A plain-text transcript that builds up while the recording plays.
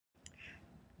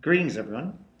Greetings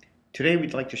everyone. Today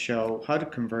we'd like to show how to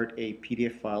convert a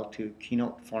PDF file to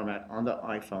Keynote format on the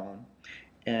iPhone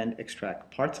and extract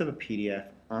parts of a PDF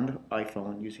on the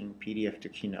iPhone using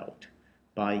PDF2Keynote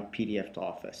by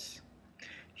PDF2Office.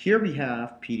 Here we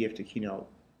have PDF2Keynote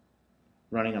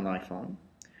running on the iPhone.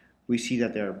 We see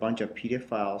that there are a bunch of PDF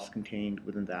files contained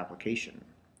within the application.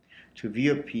 To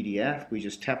view a PDF, we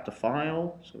just tap the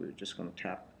file, so we're just going to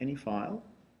tap any file.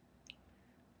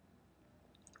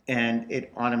 And a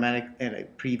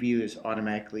preview is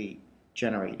automatically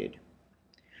generated.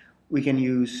 We can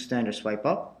use standard swipe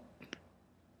up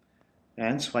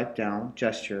and swipe down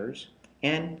gestures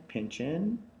and pinch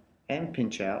in and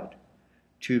pinch out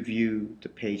to view the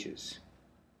pages.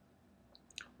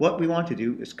 What we want to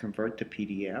do is convert the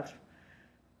PDF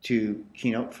to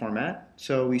Keynote format.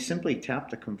 So we simply tap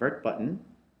the convert button,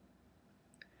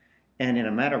 and in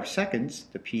a matter of seconds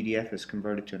the PDF is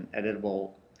converted to an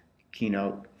editable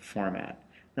Keynote format.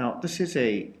 Now this is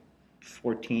a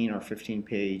 14 or 15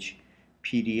 page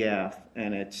PDF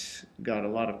and it's got a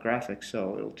lot of graphics,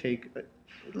 so it'll take a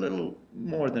little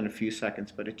more than a few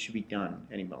seconds, but it should be done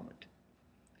any moment.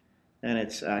 And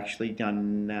it's actually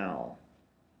done now.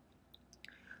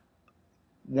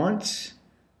 Once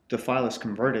the file is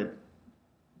converted,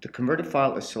 the converted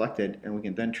file is selected and we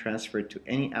can then transfer it to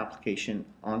any application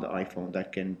on the iPhone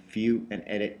that can view and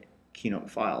edit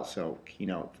Keynote files. So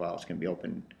Keynote files can be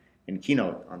opened in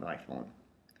Keynote on the iPhone.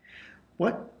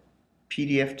 What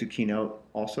PDF2Keynote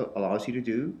also allows you to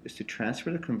do is to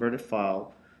transfer the converted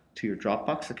file to your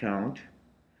Dropbox account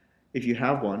if you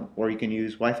have one, or you can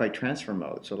use Wi-Fi transfer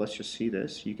mode. So let's just see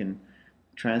this. You can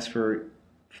transfer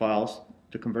files,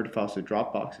 the converted files to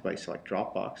Dropbox if I select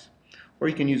Dropbox, or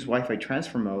you can use Wi-Fi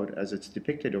transfer mode as it's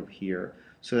depicted over here,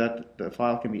 so that the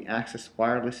file can be accessed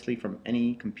wirelessly from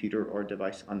any computer or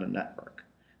device on the network.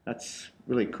 That's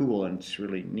really cool and it's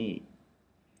really neat.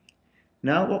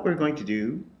 Now what we're going to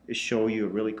do is show you a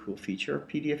really cool feature of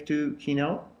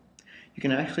PDF2Keynote. You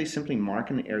can actually simply mark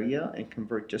an area and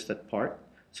convert just that part,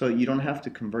 so you don't have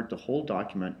to convert the whole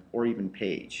document or even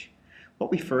page. What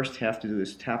we first have to do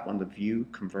is tap on the View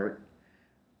Convert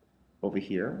over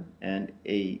here and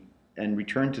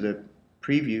return to the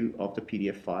preview of the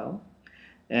PDF file.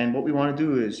 And what we want to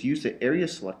do is use the Area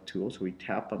Select tool. So we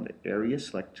tap on the Area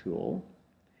Select tool,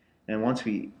 and once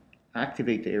we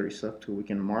activate the Area Select tool, we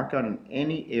can mark out in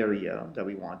any area that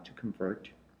we want to convert.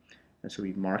 And so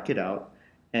we mark it out,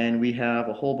 and we have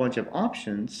a whole bunch of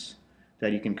options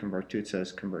that you can convert to. It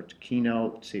says Convert to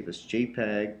Keynote, Save as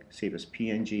JPEG, Save as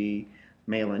PNG,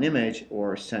 Mail an Image,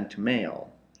 or Send to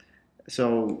Mail.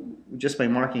 So just by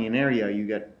marking an area, you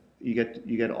get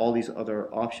all these other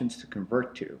options to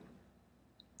convert to.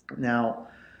 Now,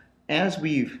 as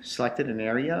we've selected an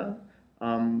area,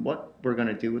 what we're going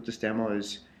to do with this demo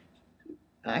is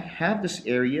I have this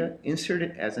area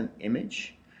inserted as an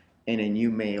image in a new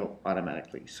mail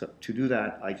automatically. So to do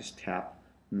that, I just tap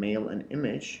Mail an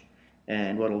Image,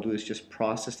 and what I'll do is just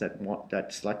process that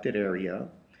selected area,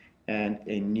 and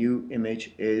a new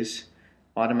image is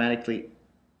automatically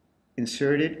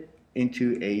inserted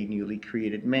into a newly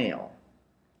created mail.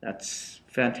 That's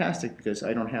fantastic because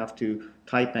I don't have to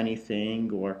type anything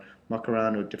or muck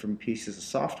around with different pieces of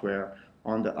software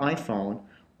on the iPhone,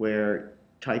 where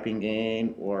typing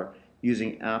in or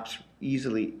using apps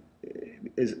easily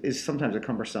is sometimes a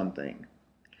cumbersome thing.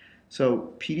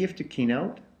 So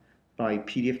PDF2Keynote by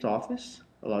PDF2Office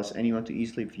allows anyone to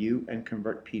easily view and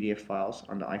convert PDF files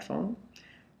on the iPhone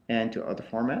and to other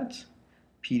formats.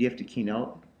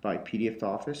 PDF2Keynote by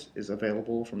PDF2Office is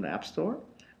available from the App Store.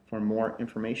 For more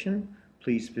information,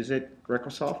 please visit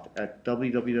Recosoft at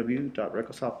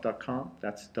www.recosoft.com.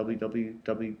 That's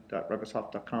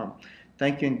www.recosoft.com.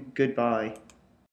 Thank you and goodbye.